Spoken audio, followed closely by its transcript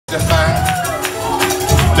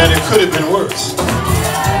That it could have been worse.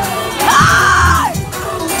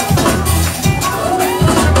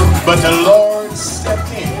 But the Lord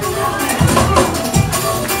stepped in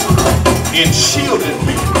and shielded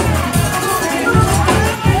me.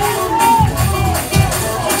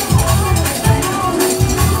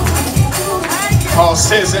 Paul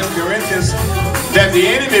says in Corinthians that the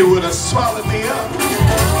enemy would have swallowed me up.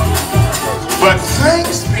 But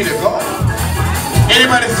thanks be to God.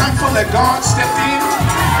 Anybody thankful that God stepped in?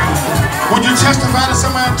 Would you testify to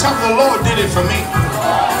somebody and tell the Lord did it for me?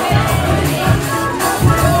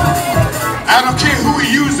 I don't care who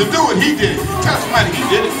he used to do it, he did it. Tell somebody he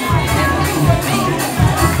did it.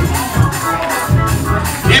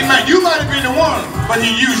 You might have been the one, but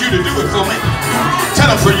he used you to do it for me. Tell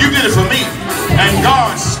him, for you did it for me. And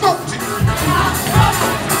God spoke to you.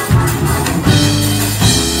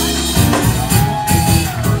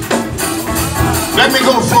 Let me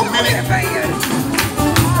go for a minute.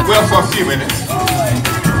 Well, for a few minutes.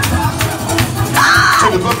 To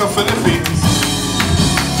the book of Philippians.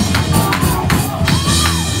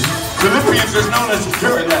 Philippians is known as the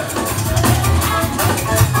joy letter.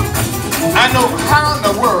 I know how in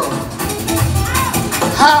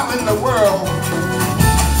the world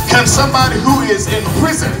can somebody who is in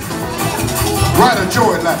prison write a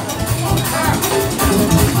joy letter?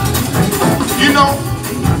 You know,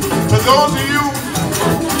 for those of you,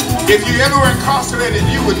 if you ever were incarcerated,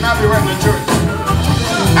 you would not be writing a joy letter.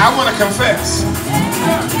 I want to confess,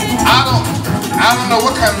 I don't know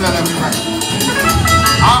what kind of letter I'm writing.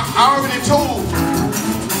 I already told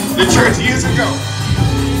the church years ago,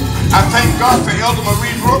 I thank God for Elder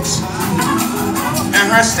Marie Brooks and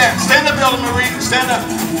her staff. Stand up, Elder Marie, stand up.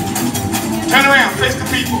 Turn around, face the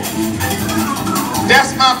people.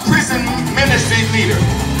 That's my prison ministry leader.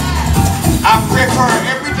 I pray for her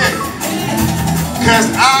every day, because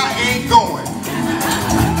I ain't going.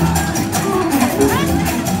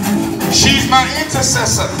 She's my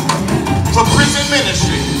intercessor for prison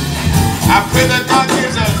ministry. I pray that God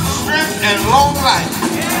gives her strength and long life,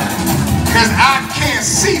 because I can't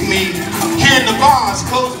see me hearing the bars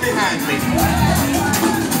close behind me.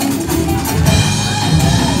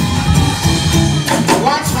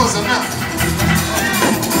 Once was enough.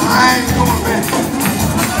 I ain't going back.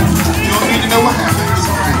 You don't need to know what happened. It's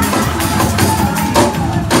all right.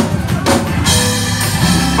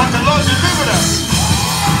 But the Lord delivered us.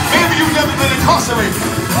 Maybe you've never been incarcerated.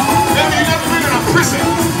 Maybe you've never been in a prison.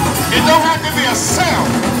 It don't have to be a cell,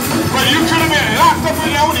 but you could have been locked up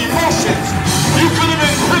in your own emotions. You could have been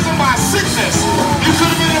in prison by sickness. You could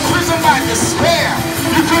have been in prison by despair.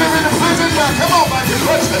 You could have been in prison by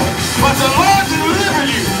depression. But the Lord delivered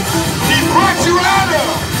you. He brought you out of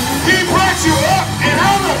it. He brought you up and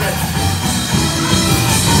out of it.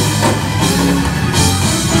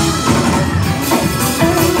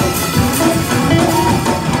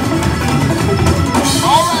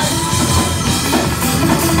 All right.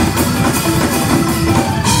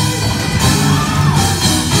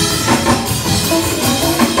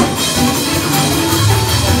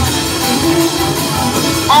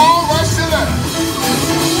 All right, sit down.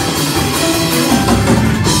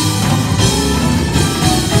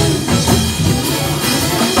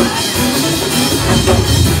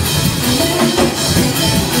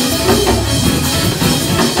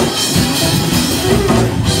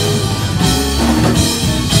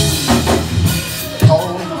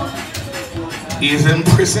 Is in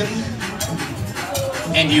prison,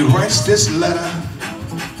 and he writes this letter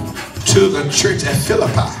to the church at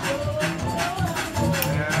Philippi.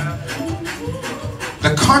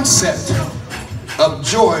 The concept of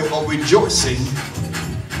joy or rejoicing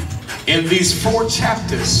in these 4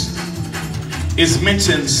 chapters is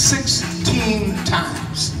mentioned 16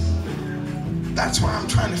 times. That's why I'm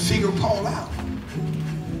trying to figure Paul out.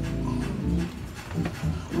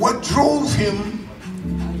 What drove him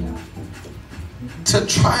to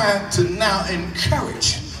try to now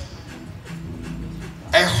encourage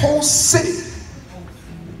a whole city?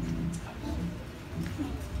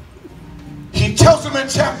 He tells them in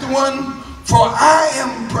chapter 1, for I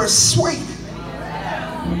am persuaded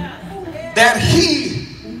that he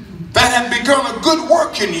that hath begun a good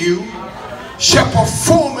work in you shall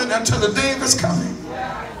perform it until the day of his coming.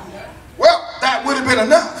 Well, that would have been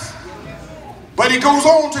enough. But he goes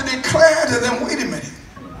on to declare to them, wait a minute.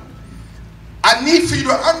 I need for you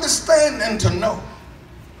to understand and to know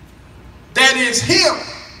that it's him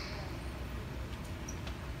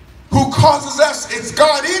who causes us, it's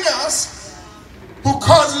God in us, who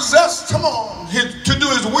causes us, come on, to do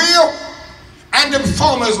his will and to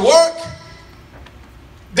perform his work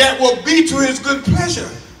that will be to his good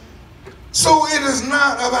pleasure. So it is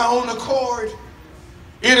not of our own accord.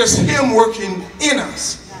 It is him working in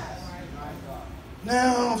us.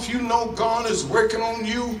 Now, if you know God is working on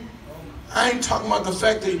you, I ain't talking about the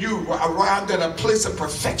fact that you arrived at a place of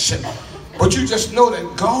perfection, but you just know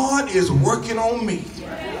that God is working on me.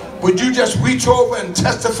 Would you just reach over and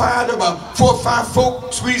testify to about 4 or 5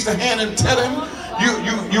 folks, squeeze the hand and tell him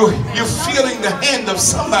you're feeling the hand of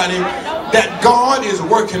somebody that God is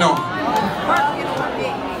working on.